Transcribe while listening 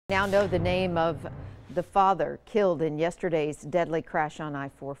Now know the name of the father killed in yesterday's deadly crash on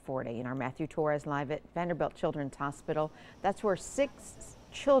I-440. And our Matthew Torres live at Vanderbilt Children's Hospital. That's where 6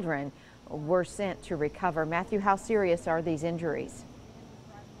 children were sent to recover. Matthew, how serious are these injuries?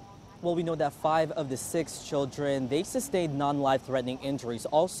 Well, we know that 5 of the 6 children, they sustained non-life-threatening injuries.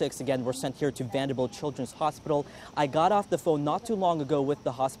 All 6, again, were sent here to Vanderbilt Children's Hospital. I got off the phone not too long ago with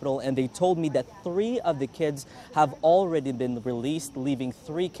the hospital, and they told me that 3 of the kids have already been released, leaving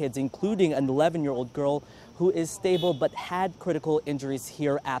 3 kids, including an 11-year-old girl who is stable but had critical injuries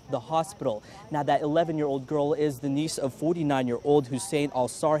here at the hospital. Now, that 11-year-old girl is the niece of 49-year-old Hussein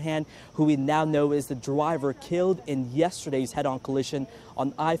Al-Sarhan, who we now know is the driver killed in yesterday's head-on collision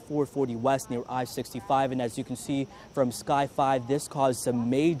on I-440 West near I-65. And as you can see from Sky 5, this caused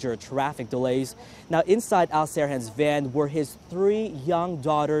some major traffic delays. Now, inside Al-Sarhan's van were his 3 young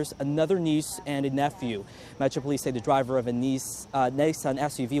daughters, another niece, and a nephew. Metro Police say the driver of a Nissan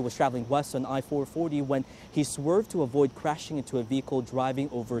SUV was traveling west on I-440 when he swerved to avoid crashing into a vehicle driving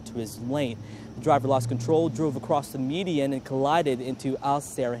over to his lane. The driver lost control, drove across the median, and collided into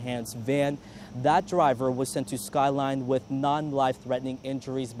Al-Sarhan's van. That driver was sent to Skyline with non-life-threatening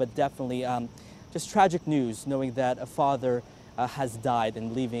injuries, but definitely just tragic news knowing that a father has died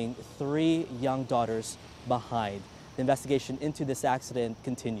and leaving 3 young daughters behind. The investigation into this accident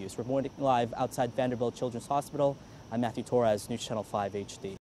continues. Reporting live outside Vanderbilt Children's Hospital, I'm Matthew Torres, News Channel 5 HD.